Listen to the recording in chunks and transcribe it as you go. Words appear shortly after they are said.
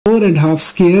4.5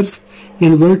 squares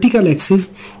in vertical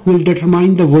axis will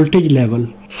determine the voltage level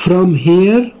from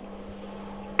here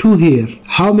to here.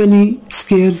 How many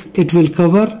squares it will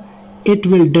cover, it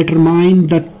will determine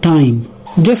the time.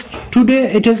 Just today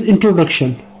it is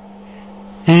introduction,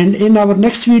 and in our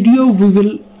next video we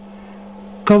will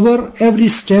cover every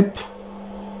step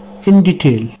in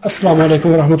detail. Assalamu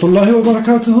alaikum warahmatullahi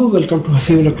wabarakatuh. Welcome to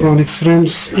Haseeb Electronics,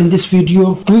 friends. In this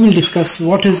video we will discuss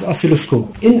what is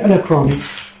oscilloscope. In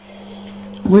electronics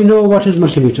we know what is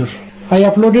multimeter. I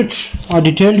uploaded a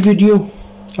detailed video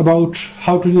about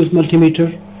how to use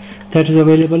multimeter that is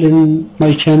available in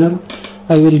my channel.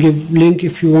 I will give link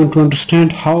if you want to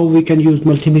understand how we can use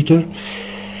multimeter.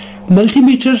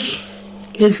 Multimeter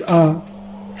is a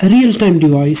real-time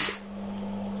device.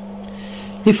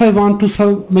 If I want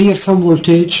to measure some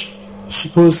voltage,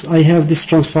 suppose I have this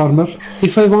transformer.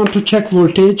 If I want to check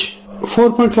voltage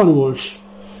 4.1 volts,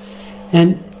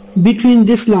 and between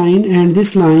this line and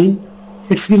this line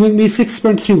it's giving me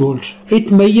 6.3 volts.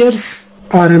 It measures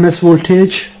RMS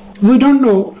voltage. We don't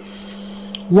know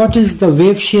what is the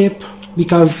wave shape,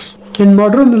 because in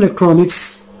modern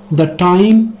electronics the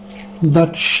time,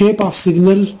 the shape of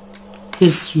signal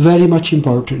is very much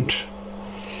important.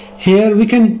 Here we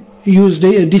can use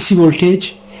the DC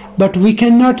voltage, but we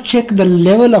cannot check the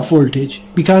level of voltage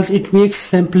because it makes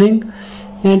sampling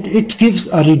and it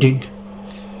gives a reading.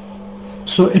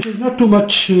 So it is not too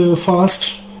much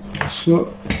fast.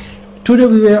 So today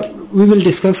we will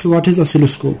discuss what is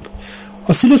oscilloscope.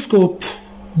 Oscilloscope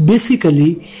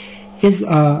basically is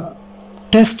a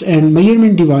test and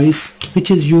measurement device which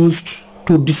is used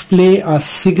to display a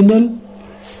signal.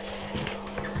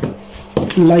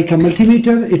 Like a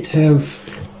multimeter, it have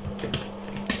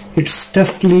its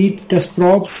test lead, test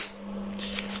probes.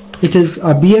 It is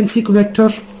a BNC connector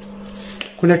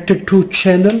connected to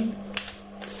channel.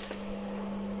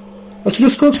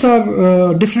 Oscilloscopes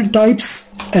are different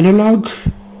types: analog,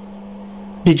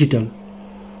 digital.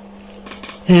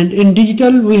 And in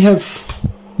digital we have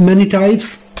many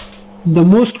types. The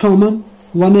most common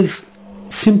one is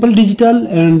simple digital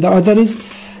and the other is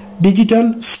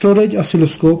digital storage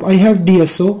oscilloscope. I have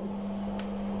DSO,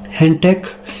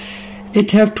 Handtech.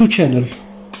 It have two channel,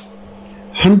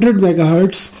 100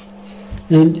 megahertz,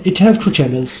 and it have two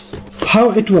channels.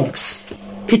 How it works?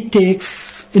 It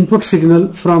takes input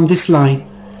signal from this line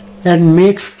and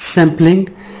makes sampling.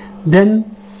 Then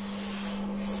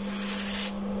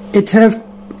it have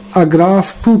a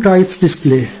graph, two types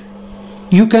display.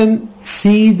 You can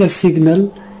see the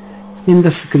signal in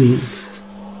the screen.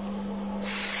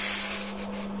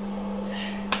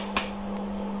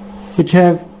 It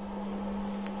have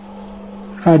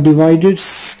divided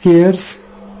squares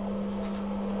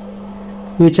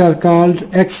which are called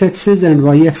x-axis and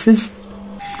y-axis.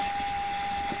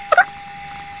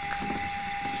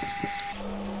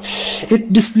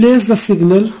 It displays the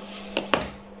signal.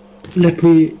 Let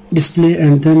me display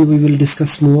and then we will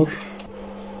discuss more.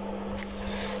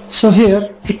 So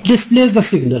here it displays the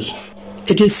signal.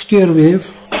 It is square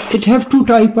wave. It have two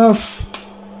type of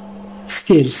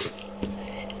scales: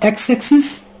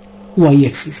 x-axis,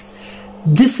 y-axis.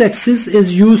 This axis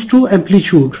is used to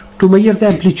amplitude, to measure the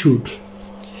amplitude,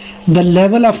 the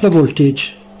level of the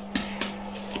voltage.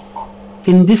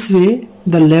 In this way,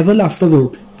 the level of the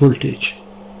voltage.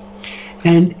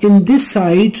 And in this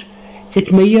side,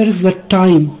 it measures the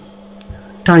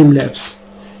time lapse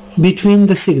between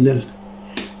the signal.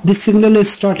 This signal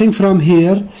is starting from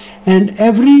here, and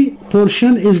every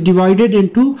portion is divided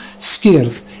into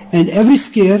squares, and every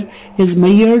square is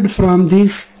measured from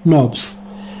these knobs.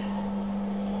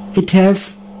 It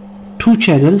have two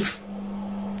channels.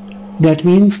 That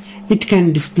means it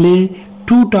can display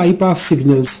two type of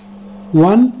signals,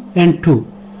 1 and 2.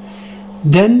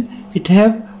 Then it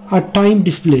have a time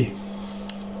display.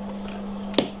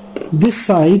 This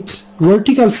side,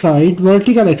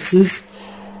 vertical axis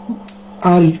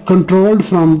are controlled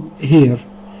from here.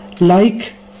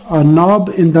 Like a knob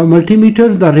in the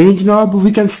multimeter, the range knob,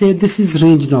 we can say this is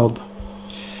range knob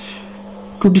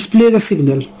to display the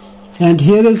signal. And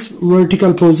here is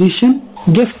vertical position.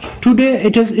 Just today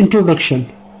it is introduction,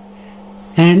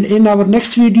 and in our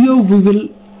next video we will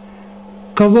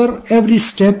cover every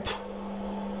step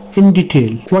in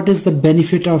detail. What is the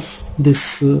benefit of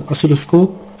this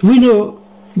oscilloscope? We know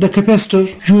the capacitor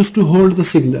used to hold the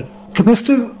signal.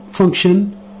 Capacitor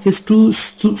function is to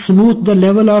smooth the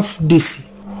level of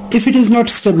DC. If it is not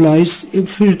stabilized,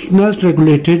 if it is not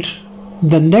regulated,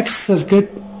 the next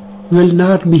circuit will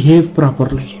not behave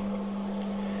properly.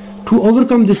 To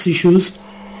overcome these issues,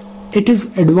 it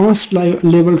is advanced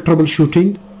level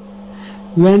troubleshooting.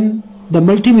 When the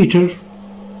multimeter,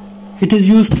 it is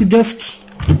used to just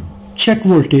check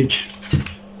voltage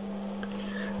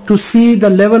to see the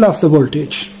level of the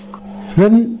voltage.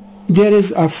 When there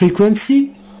is a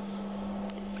frequency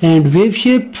and wave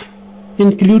shape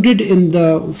included in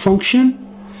the function,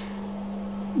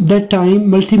 that time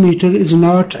multimeter is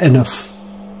not enough.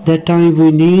 That time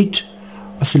we need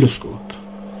oscilloscope.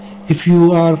 If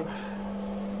you are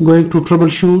going to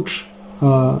troubleshoot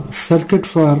a circuit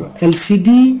for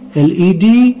LCD, LED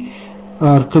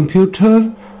or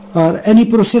computer or any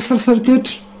processor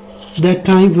circuit, that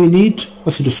time we need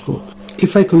oscilloscope.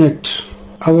 If I connect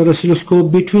our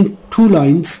oscilloscope between two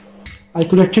lines, I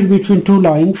connected between two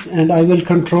lines and I will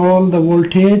control the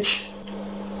voltage,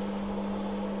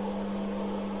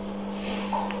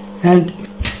 and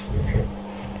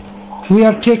we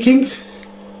are taking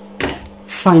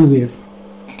sine wave.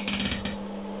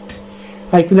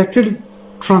 I connected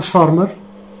transformer.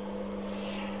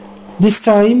 This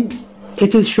time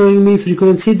it is showing me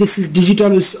frequency. This is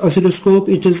digital oscilloscope.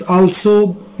 It is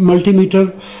also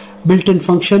multimeter built-in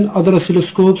function. Other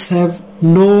oscilloscopes have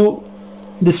no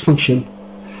this function.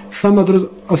 Some other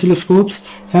oscilloscopes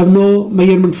have no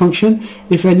measurement function.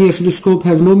 If any oscilloscope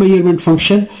have no measurement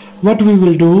function, what we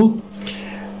will do,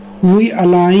 we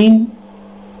align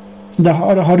the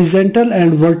horizontal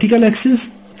and vertical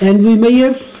axis and we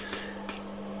measure.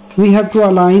 We have to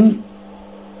align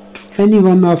any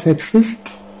one of axis,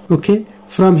 okay,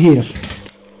 from here.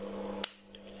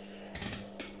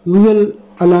 We will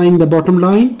align the bottom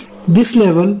line. This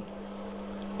level,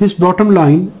 this bottom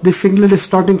line, this signal is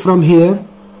starting from here.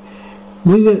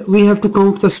 We have to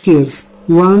count the squares.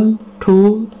 1,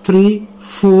 2, 3,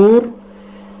 4,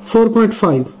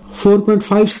 4.5.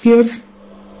 4.5 squares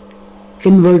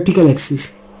in vertical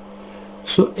axis.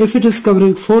 So if it is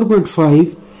covering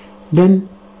 4.5, then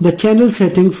the channel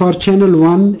setting for channel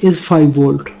 1 is 5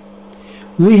 volt.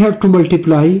 We have to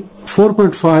multiply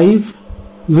 4.5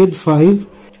 with 5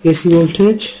 AC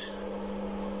voltage.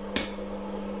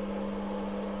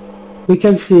 We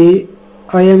can see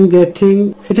I am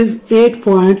getting, it is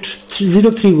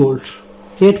 8.03 volt.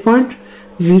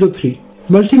 8.03.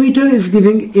 Multimeter is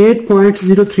giving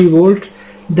 8.03 volt,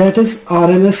 that is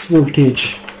RMS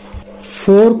voltage.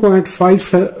 4.5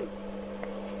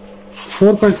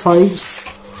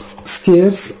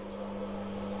 squares.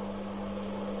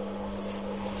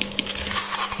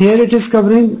 Here it is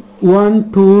covering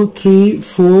 1, 2, 3,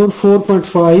 4,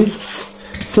 4.5.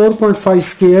 4.5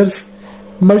 squares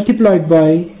multiplied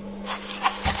by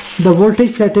the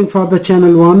voltage setting for the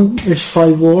channel 1 is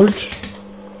 5 volt.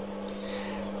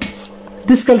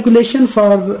 This calculation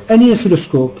for any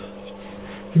oscilloscope,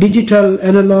 digital,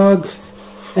 analog,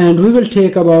 and we will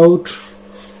take about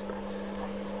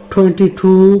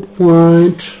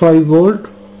 22.5 volt.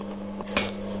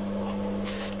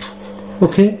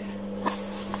 Okay,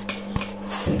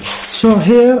 so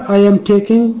here I am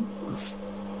taking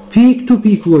peak to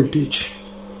peak voltage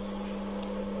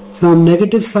from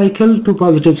negative cycle to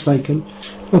positive cycle.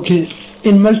 Okay,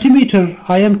 in multimeter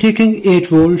I am taking 8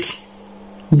 volts,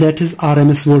 that is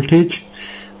RMS voltage,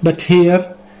 but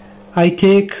here I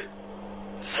take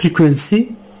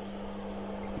frequency,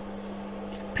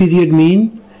 period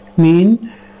mean,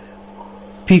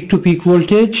 peak to peak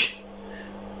voltage,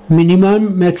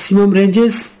 minimum, maximum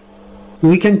ranges.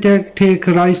 We can take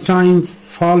rise time,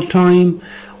 fall time,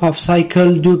 off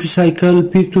cycle, duty cycle,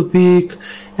 peak to peak,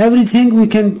 everything we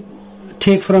can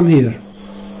take from here.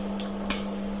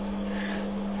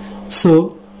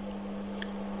 So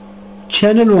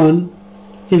channel 1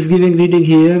 is giving reading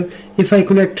here. If I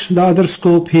connect the other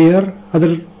scope here,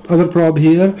 other probe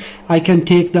here, I can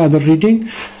take the other reading.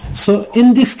 So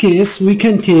in this case we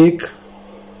can take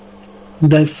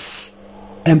this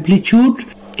amplitude.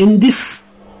 In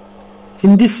this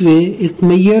way it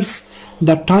measures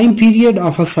the time period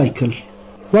of a cycle.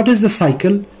 What is the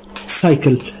cycle?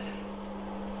 Cycle,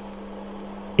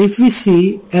 if we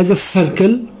see as a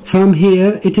circle, from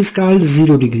here it is called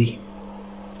 0 degree.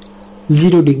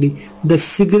 0 degree. The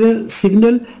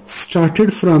signal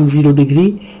started from 0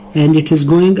 degree and it is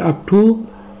going up to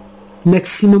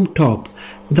maximum top.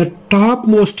 The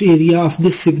topmost area of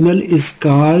this signal is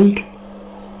called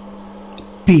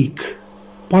peak,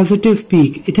 positive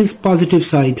peak. It is positive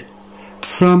side.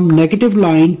 From negative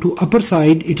line to upper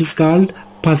side it is called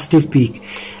positive peak.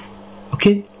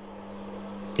 Okay,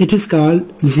 it is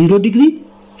called 0 degree.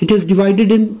 It is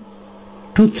divided in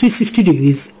 360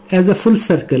 degrees as a full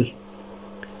circle.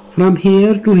 From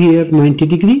here to here 90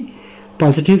 degree,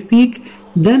 positive peak.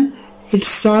 Then it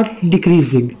starts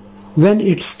decreasing. When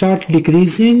it starts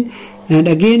decreasing and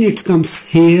again it comes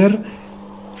here,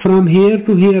 from here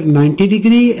to here 90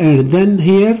 degree and then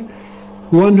here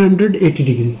 180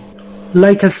 degree,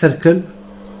 like a circle.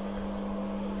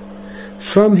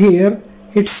 From here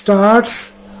it starts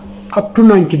up to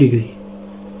 90 degree.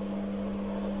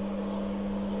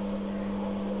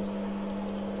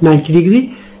 90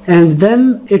 degree, and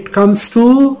then it comes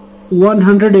to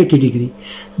 180 degree.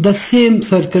 The same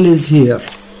circle is here.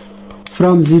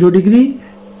 From 0 degree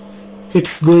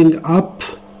it's going up,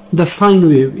 the sine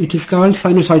wave, it is called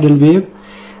sinusoidal wave.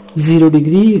 0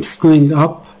 degree it's going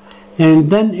up, and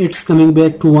then it's coming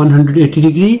back to 180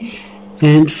 degree,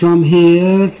 and from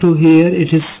here to here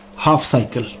it is half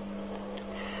cycle.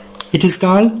 It is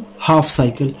called half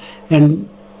cycle. And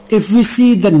if we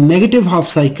see the negative half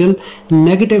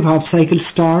cycle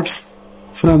starts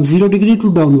from 0 degree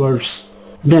to downwards.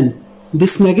 Then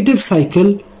this negative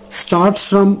cycle starts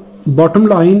from bottom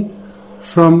line,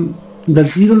 from the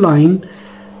 0 line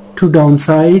to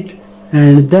downside,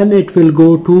 and then it will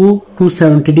go to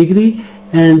 270 degree,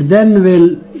 and then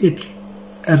will it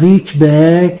reach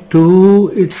back to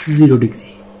its 0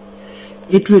 degree.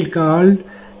 It will call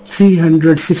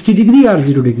 360 degree or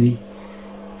 0 degree,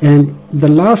 and the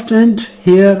last end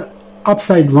here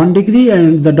upside 1 degree,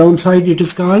 and the downside it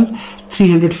is called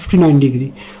 359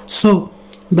 degree. So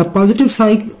the positive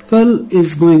cycle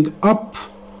is going up,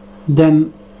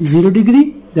 then 0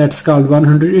 degree, that's called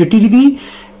 180 degree,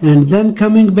 and then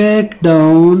coming back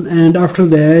down, and after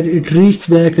that it reaches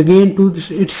back again to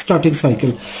its starting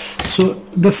cycle. So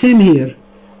the same here,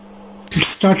 it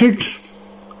started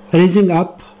raising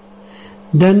up,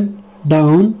 then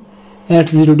down at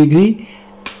 0 degree.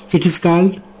 It is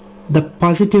called the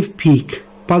positive peak.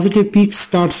 Positive peak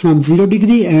starts from 0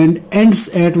 degree and ends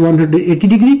at 180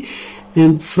 degree,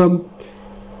 and from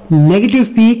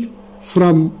negative peak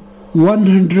from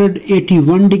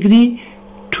 181 degree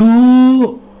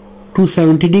to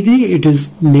 270 degree, it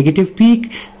is negative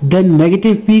peak. Then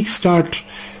negative peak starts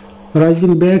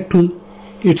rising back to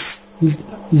its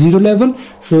 0 level.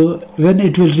 So when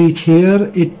it will reach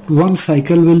here, one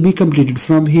cycle will be completed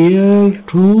from here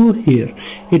to here.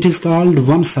 It is called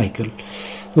one cycle.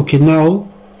 Okay, now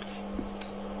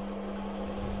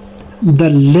the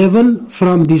level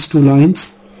from these two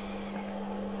lines,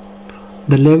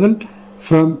 the level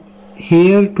from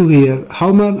here to here,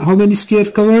 how many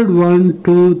squares covered? 1,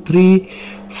 2, 3,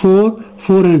 4,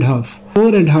 4.5.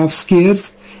 4.5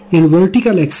 squares in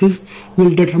vertical axis will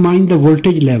determine the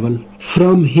voltage level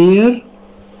from here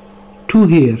to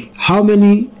here. How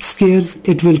many squares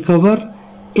it will cover?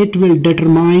 It will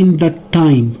determine the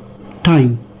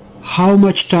time. How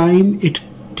much time it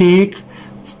take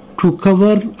to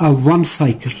cover a one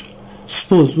cycle.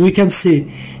 Suppose we can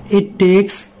say it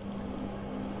takes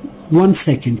 1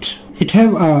 second. It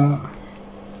have a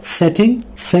setting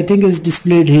is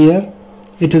displayed here.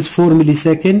 It is 4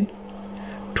 millisecond,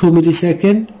 2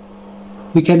 millisecond.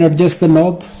 We can adjust the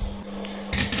knob.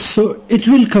 So it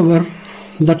will cover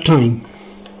the time.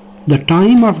 The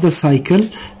time of the cycle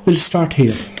will start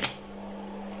here,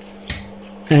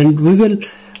 and we will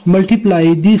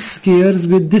multiply these squares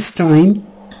with this time.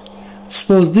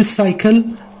 Suppose this cycle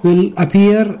will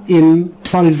appear in,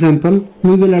 for example,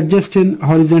 we will adjust in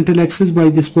horizontal axis by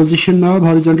this position knob,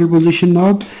 horizontal position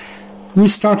knob. We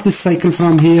start this cycle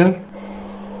from here.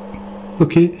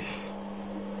 Okay,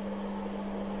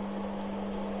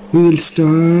 we will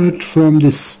start from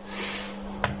this.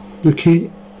 Okay,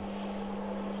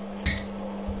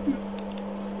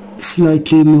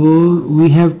 slightly more, we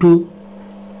have to,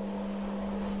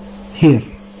 here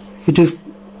it is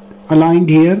aligned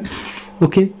here.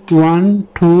 Okay, 1,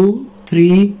 2,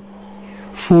 3,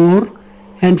 4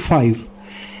 and 5.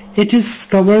 It is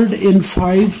covered in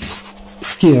 5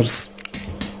 squares.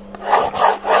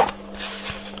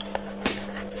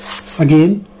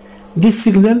 Again, this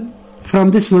signal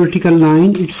from this vertical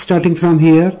line, it's starting from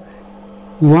here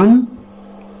 1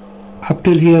 up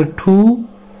till here 2,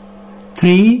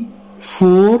 3,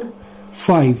 4,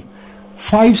 5.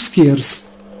 5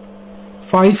 squares.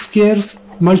 5 squares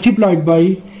multiplied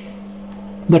by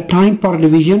the time per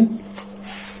division.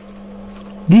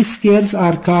 These squares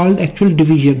are called actual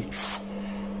division.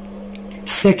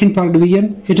 Second per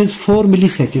division, it is 4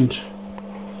 millisecond.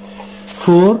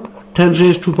 4 10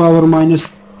 raised to power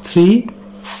minus 3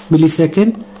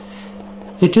 millisecond.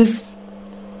 It is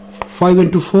 5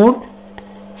 into 4,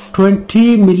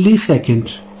 20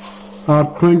 millisecond, or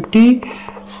 20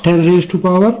 10 raised to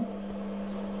power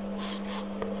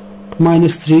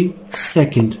minus 3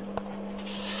 second.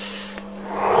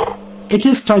 It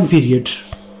is time period.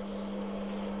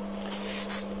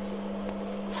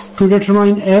 To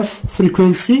determine F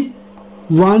frequency,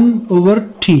 1 over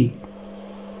T.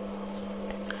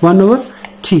 1 over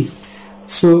T.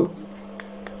 So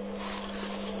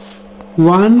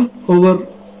 1 over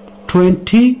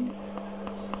 20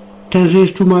 10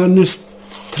 raised to minus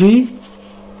 3,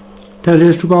 10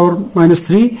 raised to power minus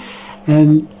 3,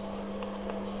 and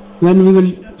when we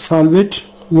will solve it,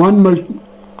 1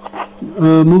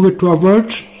 move it to upward,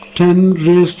 10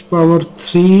 raised to power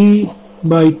 3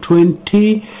 by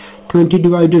 20, 20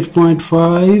 divided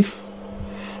 0.5,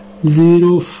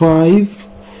 0.5,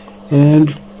 and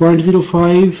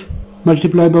 0.05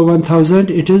 multiplied by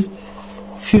 1000, it is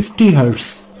 50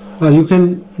 Hertz. You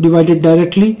can divide it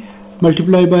directly,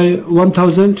 multiply by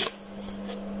 1000.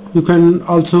 You can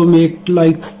also make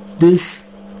like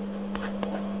this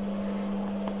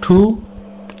to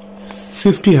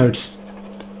 50 Hertz.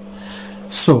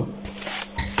 So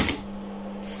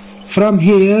from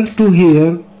here to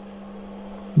here,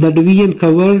 the division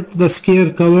covered, the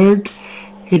square covered,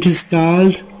 it is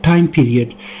called time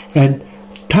period. And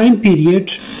time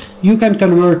period, you can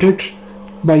convert it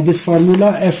by this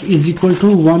formula, F is equal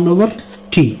to 1 over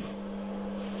T.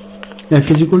 F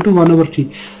is equal to 1 over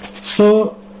T.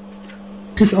 So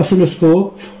this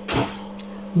oscilloscope,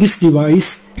 this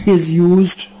device is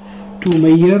used to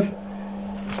measure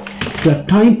the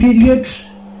time period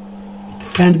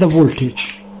and the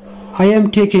voltage. I am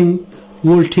taking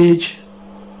voltage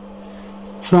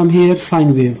from here,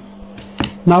 sine wave.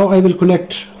 Now I will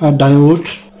connect a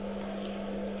diode.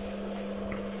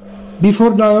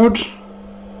 Before diode,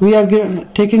 we are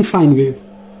taking sine wave.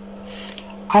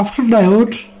 After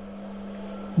diode,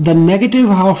 the negative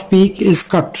half peak is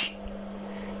cut.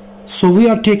 So we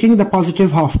are taking the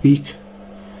positive half peak.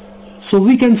 So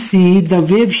we can see the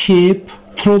wave shape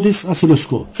through this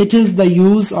oscilloscope. It is the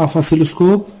use of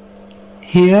oscilloscope.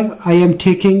 Here I am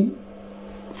taking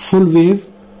full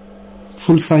wave,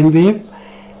 full sine wave.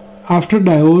 After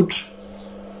diode,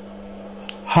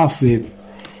 half wave.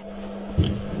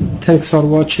 Thanks for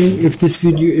watching. If this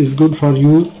video is good for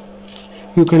you,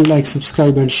 you can like,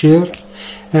 subscribe and share.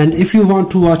 And if you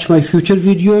want to watch my future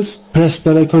videos, press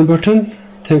bell icon button.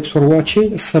 Thanks for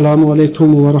watching. Assalamu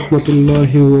alaikum wa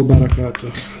rahmatullahi wa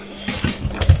barakatuh.